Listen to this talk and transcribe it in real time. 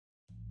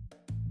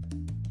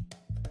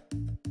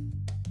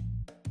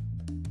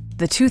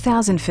the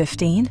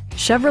 2015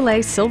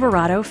 Chevrolet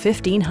Silverado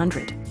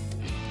 1500.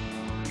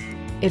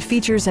 It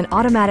features an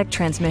automatic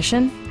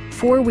transmission,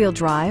 four-wheel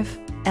drive,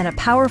 and a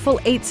powerful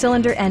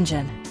 8-cylinder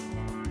engine.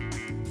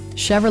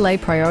 Chevrolet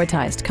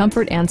prioritized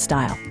comfort and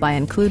style by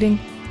including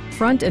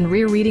front and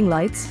rear reading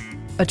lights,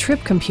 a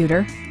trip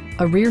computer,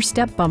 a rear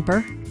step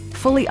bumper,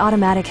 fully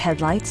automatic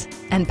headlights,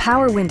 and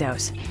power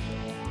windows.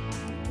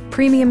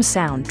 Premium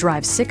sound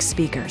drives 6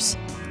 speakers,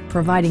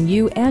 providing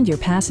you and your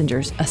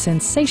passengers a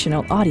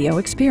sensational audio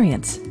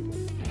experience.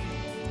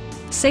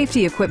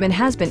 Safety equipment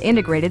has been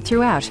integrated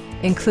throughout,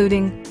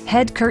 including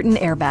head curtain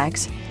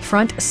airbags,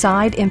 front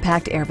side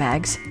impact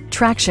airbags,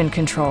 traction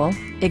control,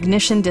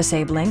 ignition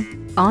disabling,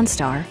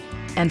 OnStar,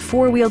 and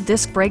 4-wheel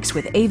disc brakes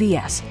with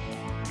ABS.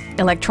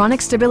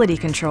 Electronic stability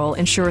control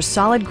ensures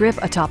solid grip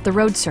atop the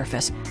road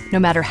surface, no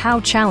matter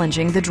how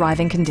challenging the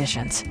driving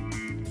conditions.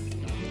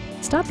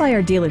 Stop by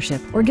our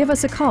dealership or give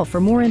us a call for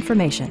more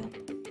information.